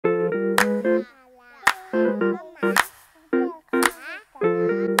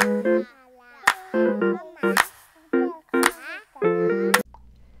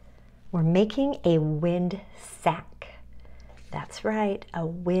making a wind sack. That's right, a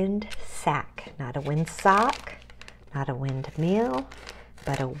wind sack. Not a wind sock, not a windmill,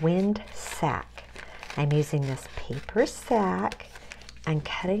 but a wind sack. I'm using this paper sack and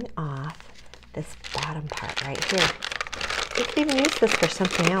cutting off this bottom part right here. You can even use this for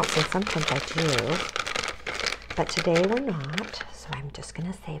something else, and sometimes I do, but today we're not, so I'm just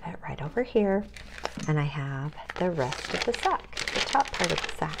going to save it right over here. And I have the rest of the sack, the top part of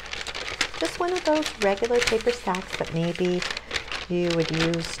the sack. Just one of those regular paper sacks that maybe you would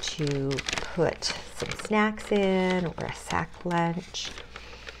use to put some snacks in, or a sack lunch.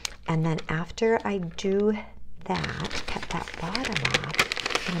 And then after I do that, cut that bottom off,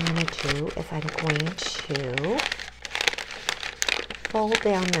 what I'm going to do is I'm going to fold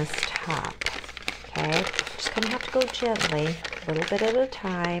down this top, okay? Just going to have to go gently, a little bit at a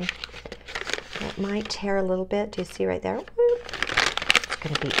time. It might tear a little bit. Do you see right there? It's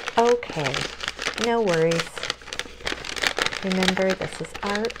going to be okay. No worries. Remember, this is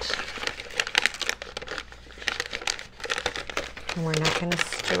art. And we're not going to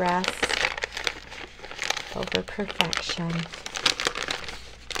stress over perfection.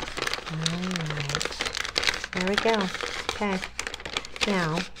 All right. There we go. Okay.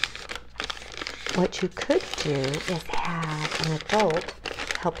 Now, what you could do is have an adult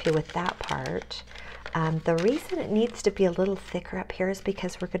help you with that part. The reason it needs to be a little thicker up here is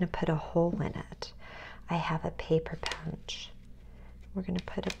because we're going to put a hole in it. I have a paper punch. We're going to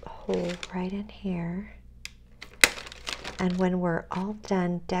put a hole right in here. And when we're all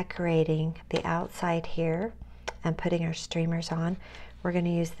done decorating the outside here and putting our streamers on, we're going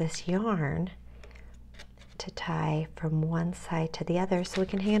to use this yarn to tie from one side to the other so we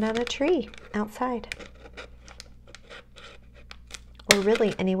can hang it on a tree outside. Or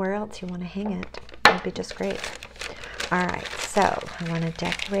really anywhere else you want to hang it. That would be just great. All right, so I want to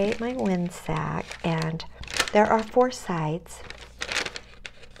decorate my wind sack, and there are 4 sides,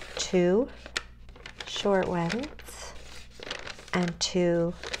 2 short ones and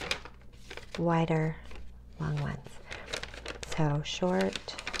 2 wider long ones. So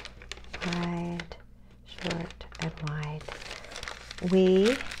short, wide, short, and wide.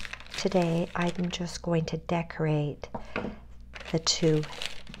 Today I'm just going to decorate the 2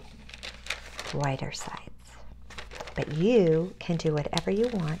 wider sides, but you can do whatever you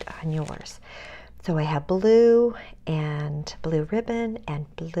want on yours. So I have blue and blue ribbon and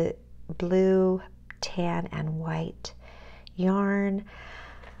blue, tan, and white yarn.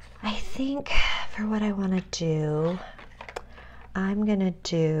 I think for what I want to do, I'm going to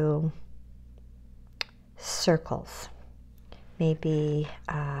do circles. Maybe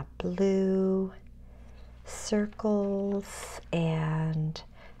blue circles and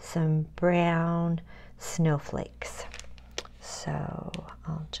some brown snowflakes. So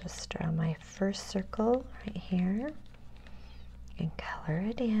I'll just draw my first circle right here and color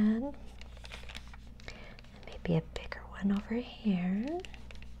it in. Maybe a bigger one over here.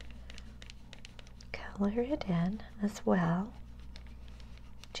 Color it in as well.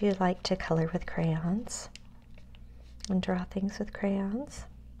 Do you like to color with crayons and draw things with crayons?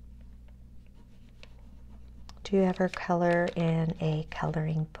 Do you ever color in a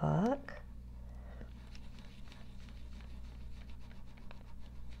coloring book?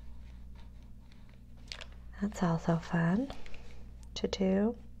 That's also fun to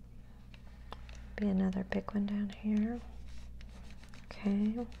do. Be another big one down here.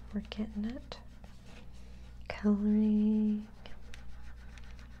 Okay, we're getting it. Coloring.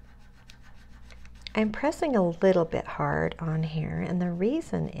 I'm pressing a little bit hard on here, and the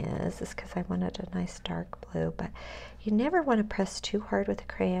reason is because I wanted a nice dark blue, but you never want to press too hard with a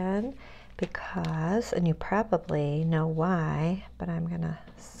crayon because, and you probably know why, but I'm going to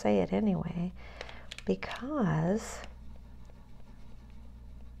say it anyway, because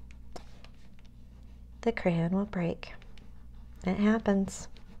the crayon will break. It happens.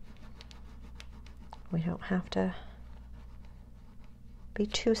 We don't have to be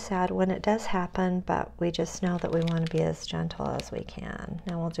too sad when it does happen, but we just know that we want to be as gentle as we can.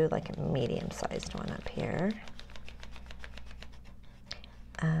 Now we'll do like a medium-sized one up here.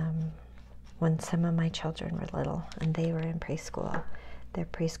 When some of my children were little and they were in preschool, their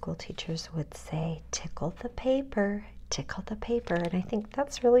preschool teachers would say, tickle the paper, and I think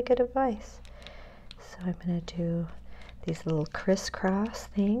that's really good advice. So I'm going to do these little crisscross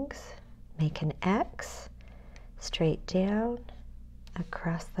things, make an X, straight down,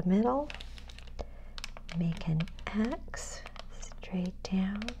 across the middle, make an X, straight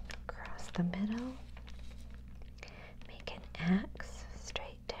down, across the middle, make an X,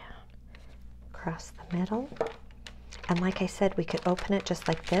 straight down, across the middle. And like I said, we could open it just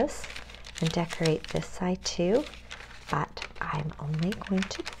like this and decorate this side too, but I'm only going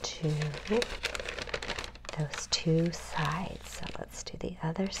to do those two sides. So let's do the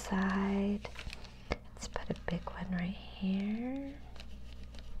other side. Let's put a big one right here.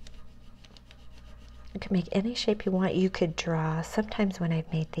 You can make any shape you want. You could draw. Sometimes when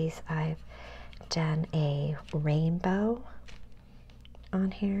I've made these, I've done a rainbow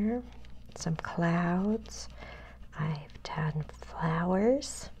on here, some clouds. I've done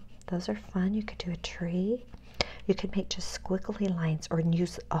flowers. Those are fun. You could do a tree. You could make just squiggly lines or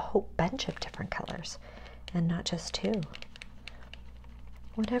use a whole bunch of different colors and not just two.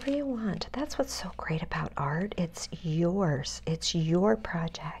 Whatever you want. That's what's so great about art. It's yours. It's your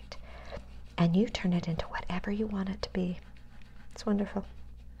project. And you turn it into whatever you want it to be. It's wonderful.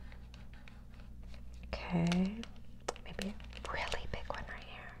 Okay. Maybe a really big one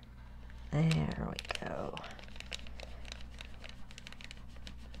right here. There we go.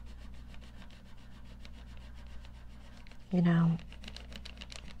 You know,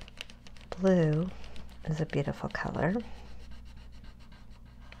 blue is a beautiful color,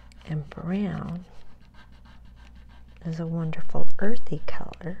 and brown is a wonderful earthy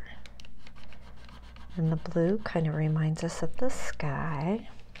color, and the blue kind of reminds us of the sky,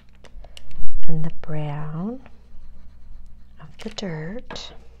 and the brown of the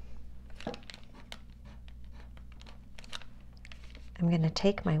dirt. I'm going to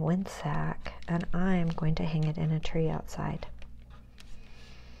take my wind sack and I'm going to hang it in a tree outside.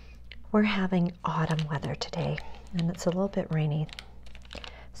 We're having autumn weather today and it's a little bit rainy,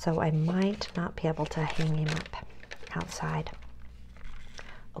 so I might not be able to hang him up outside.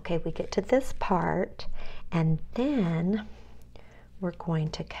 Okay, we get to this part and then we're going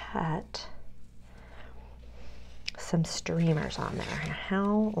to cut some streamers on there.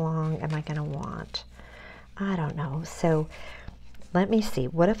 How long am I going to want? I don't know. So let me see.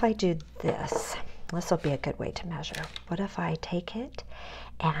 What if I do this? This will be a good way to measure. What if I take it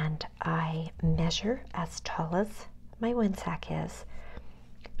and I measure as tall as my wind sack is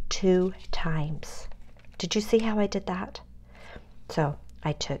 2 times. Did you see how I did that? So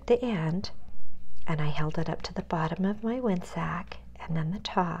I took the end and I held it up to the bottom of my wind sack and then the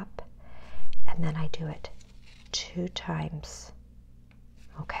top, and then I do it 2 times.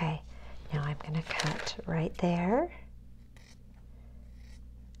 Okay, now I'm going to cut right there.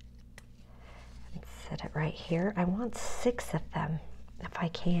 Set it right here. I want 6 of them if I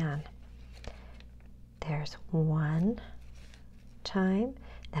can. There's 1 time.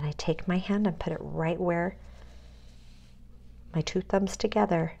 Then I take my hand and put it right where my 2 thumbs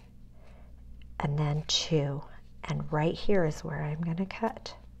together, and then 2. And right here is where I'm going to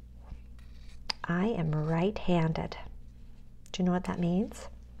cut. I am right-handed. Do you know what that means?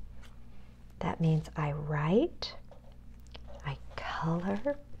 That means I write, I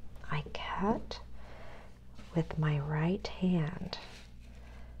color, I cut with my right hand.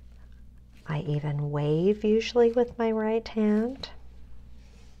 I even wave usually with my right hand.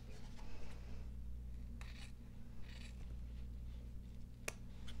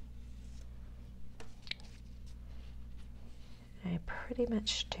 I pretty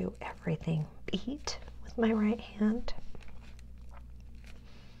much do everything beat with my right hand.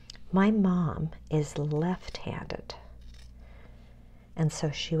 My mom is left-handed, and so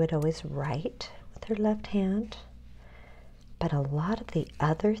she would always write with her left hand, but a lot of the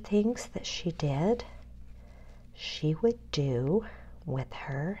other things that she did, she would do with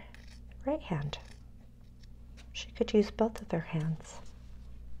her right hand. She could use both of her hands.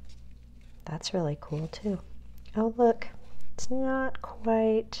 That's really cool too. Oh look, it's not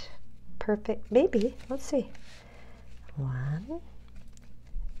quite perfect. Maybe, let's see. 1,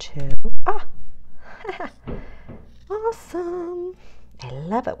 2, ah! Awesome. I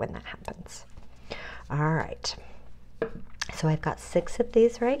love it when that happens. All right, so I've got 6 of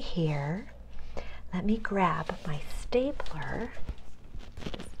these right here. Let me grab my stapler,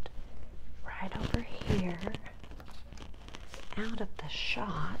 just right over here, out of the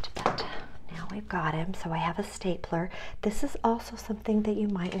shot, but now we've got him, so I have a stapler. This is also something that you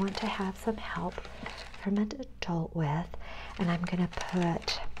might want to have some help from an adult with, and I'm going to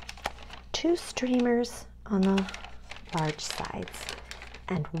put 2 streamers on the large sides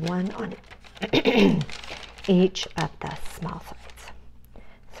and 1 on each of the small sides.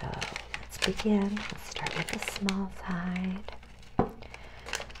 So let's begin. Let's start with the small side.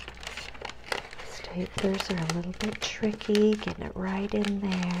 Staplers are a little bit tricky, getting it right in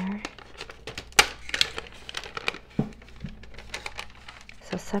there.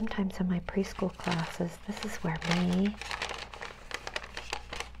 So sometimes in my preschool classes, this is where me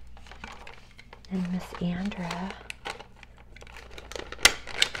and Miss Andra,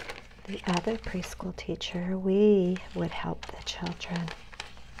 the other preschool teacher, we would help the children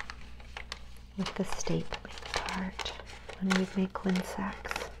with the stapling part when we make wind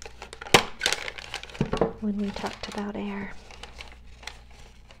sacks, when we talked about air.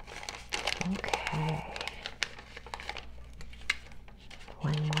 Okay.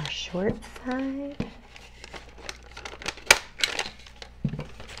 One more short side.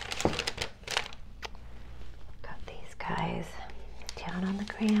 Got these guys down on the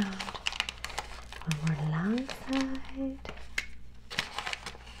ground. One more long side.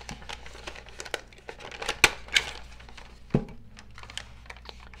 Here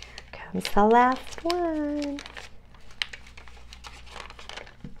comes the last one.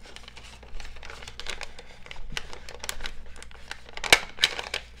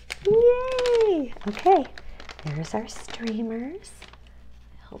 Yay! Okay, there's our streamers.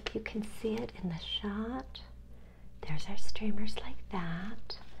 I hope you can see it in the shot. There's our streamers like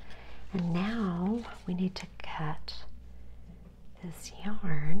that. And now we need to cut this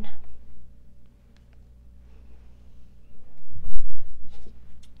yarn.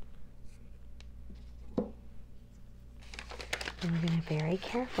 And we're going to very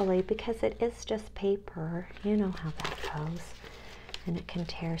carefully, because it is just paper, you know how that goes, and it can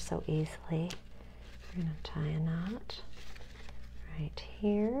tear so easily. We're going to tie a knot right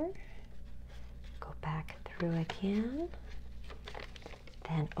here, go back through again,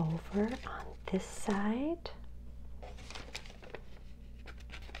 then over on this side,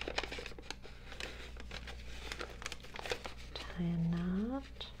 tie a knot,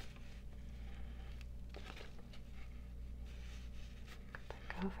 go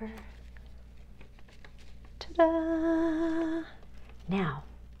back over, ta-da! Now,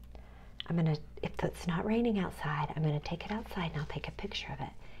 I'm going to, if it's not raining outside, I'm going to take it outside and I'll take a picture of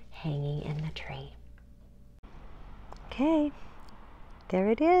it hanging in the tree. Okay, there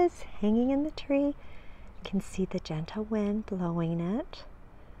it is, hanging in the tree. You can see the gentle wind blowing it.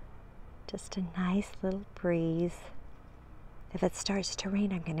 Just a nice little breeze. If it starts to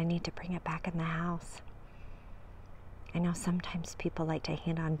rain, I'm going to need to bring it back in the house. I know sometimes people like to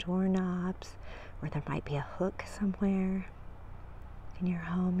hang on doorknobs, or there might be a hook somewhere. In your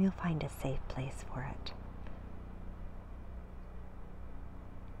home, you'll find a safe place for it.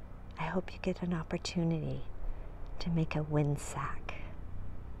 I hope you get an opportunity to make a wind sack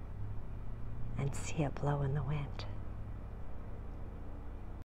and see it blow in the wind.